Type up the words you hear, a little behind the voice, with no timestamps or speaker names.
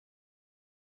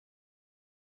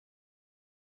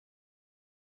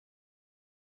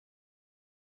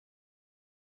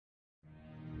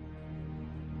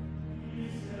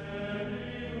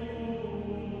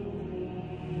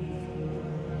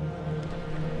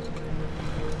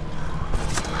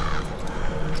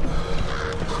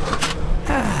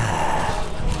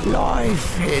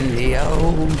Life in the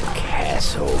old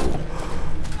castle.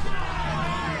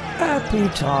 Happy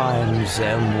times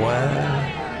them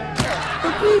were.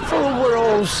 The people were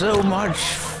all so much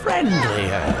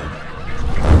friendlier.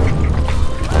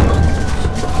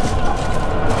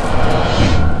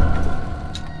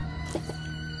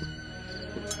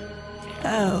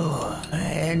 Oh,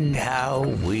 and how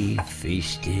we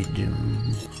feasted.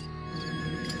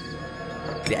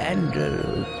 And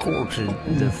courted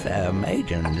the fair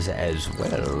maidens as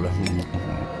well.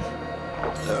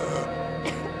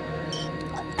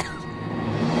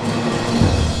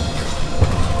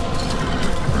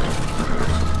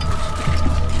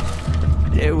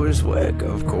 There was work,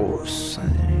 of course,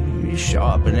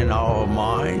 sharpening our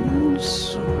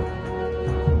minds.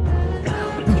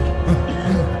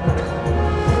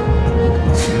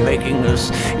 Making us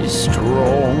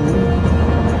strong.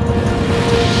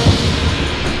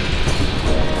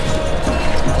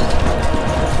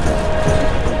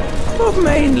 But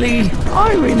mainly,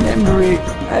 I remember it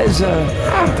as a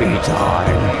happy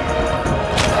time.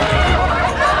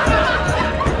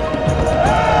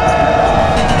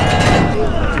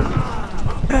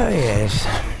 Oh yes,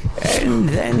 and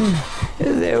then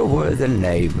there were the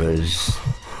neighbors.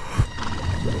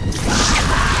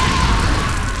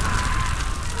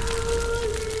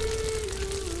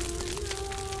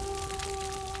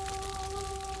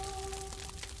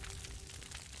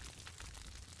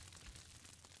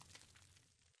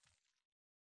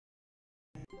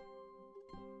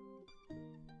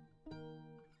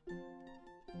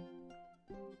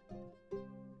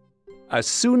 As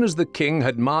soon as the king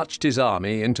had marched his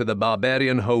army into the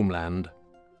barbarian homeland,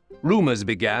 rumours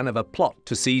began of a plot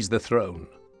to seize the throne.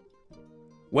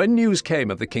 When news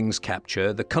came of the king's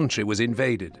capture, the country was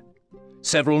invaded.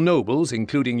 Several nobles,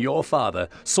 including your father,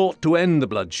 sought to end the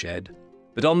bloodshed,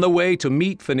 but on the way to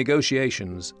meet for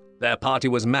negotiations, their party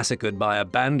was massacred by a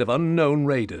band of unknown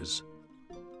raiders.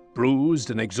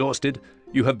 Bruised and exhausted,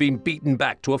 you have been beaten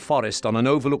back to a forest on an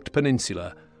overlooked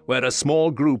peninsula, where a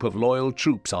small group of loyal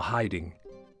troops are hiding.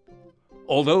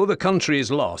 Although the country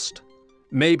is lost,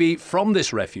 maybe from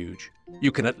this refuge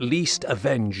you can at least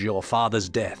avenge your father's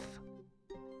death.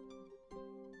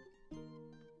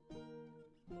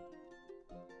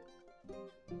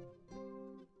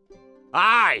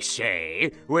 I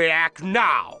say we act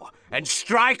now and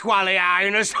strike while the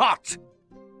iron is hot.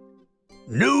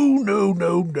 No.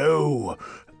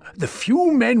 The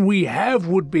few men we have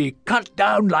would be cut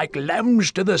down like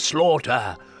lambs to the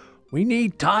slaughter. We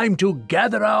need time to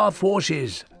gather our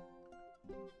forces.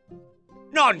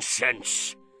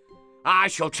 Nonsense! I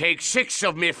shall take 6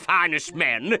 of me finest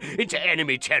men into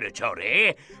enemy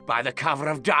territory by the cover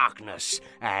of darkness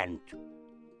and...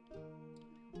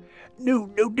 No,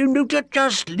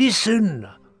 just listen.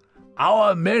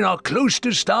 Our men are close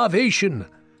to starvation.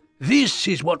 This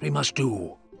is what we must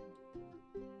do.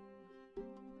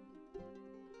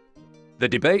 The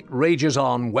debate rages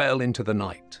on well into the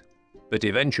night, but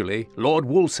eventually Lord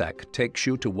Woolsack takes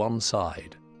you to one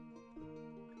side.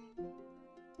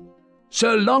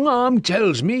 Sir Longarm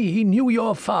tells me he knew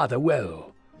your father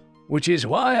well, which is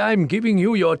why I'm giving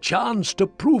you your chance to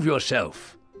prove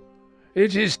yourself.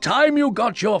 It is time you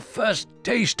got your first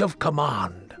taste of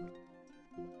command.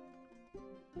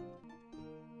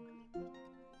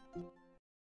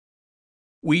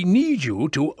 We need you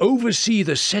to oversee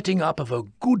the setting up of a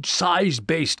good-sized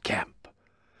base camp.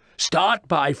 Start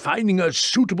by finding a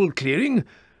suitable clearing,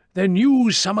 then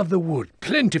use some of the wood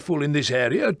plentiful in this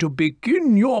area to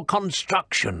begin your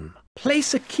construction.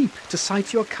 Place a keep to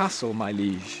site your castle, my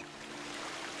liege.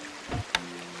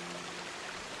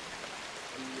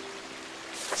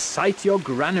 Site your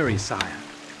granary, sire.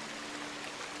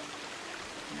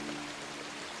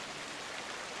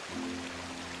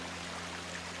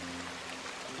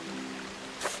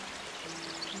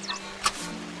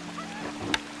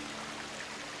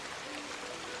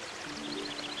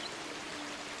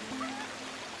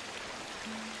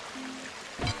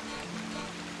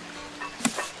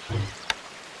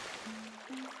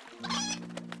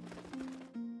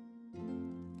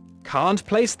 Can't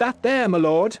place that there, my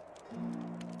lord.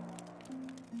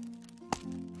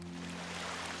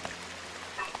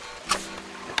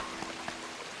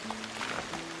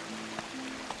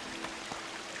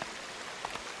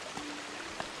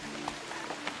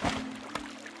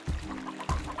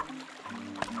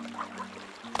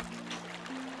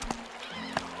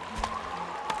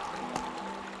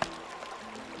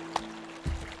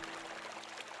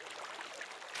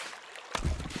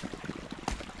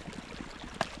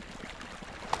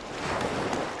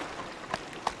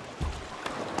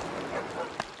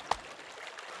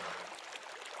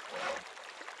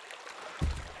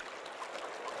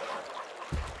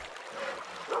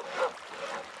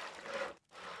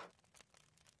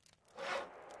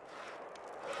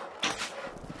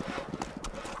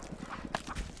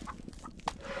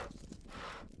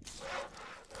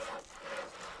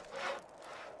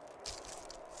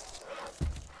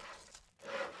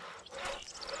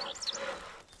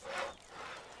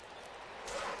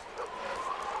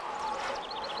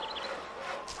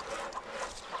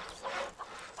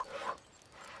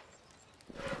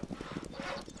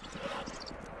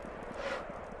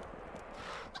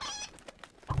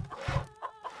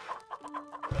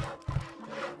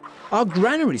 Our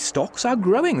granary stocks are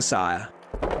growing, sire.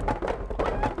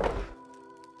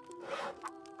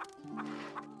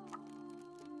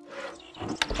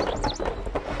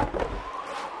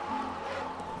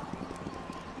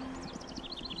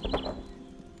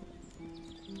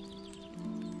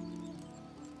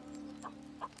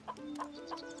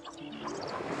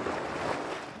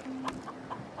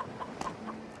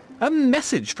 A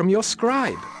message from your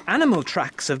scribe. Animal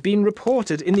tracks have been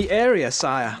reported in the area,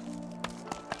 sire.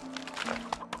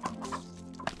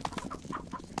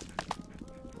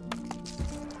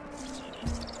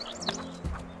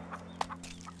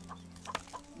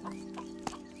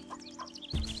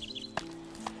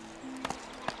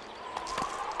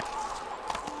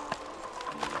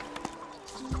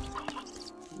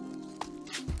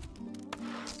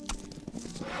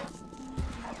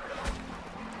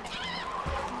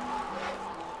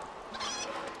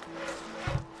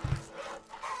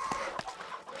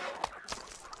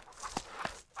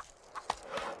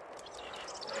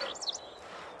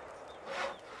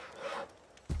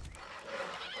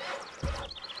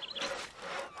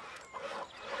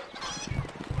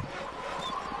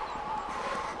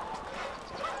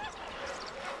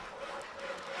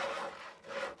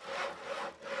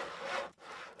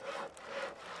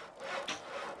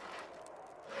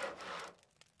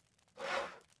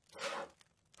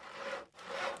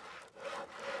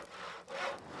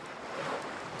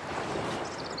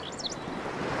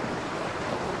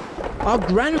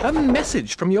 A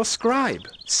message from your scribe.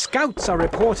 Scouts are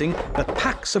reporting that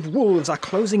packs of wolves are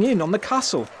closing in on the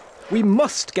castle. We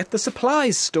must get the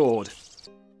supplies stored.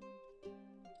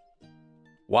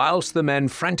 Whilst the men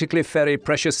frantically ferry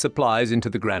precious supplies into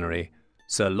the granary,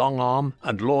 Sir Longarm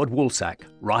and Lord Woolsack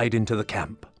ride into the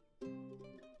camp.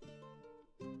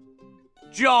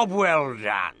 Job well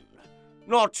done.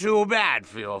 Not too bad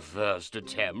for your first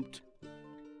attempt.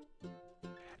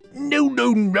 No,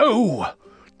 no, no!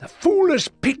 The fool has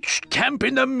pitched camp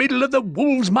in the middle of the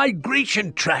wolves'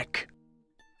 migration track.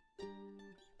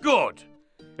 Good.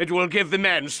 It will give the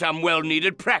men some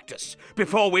well-needed practice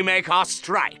before we make our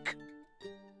strike.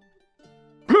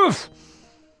 Poof!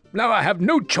 Now I have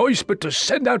no choice but to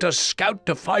send out a scout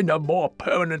to find a more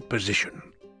permanent position.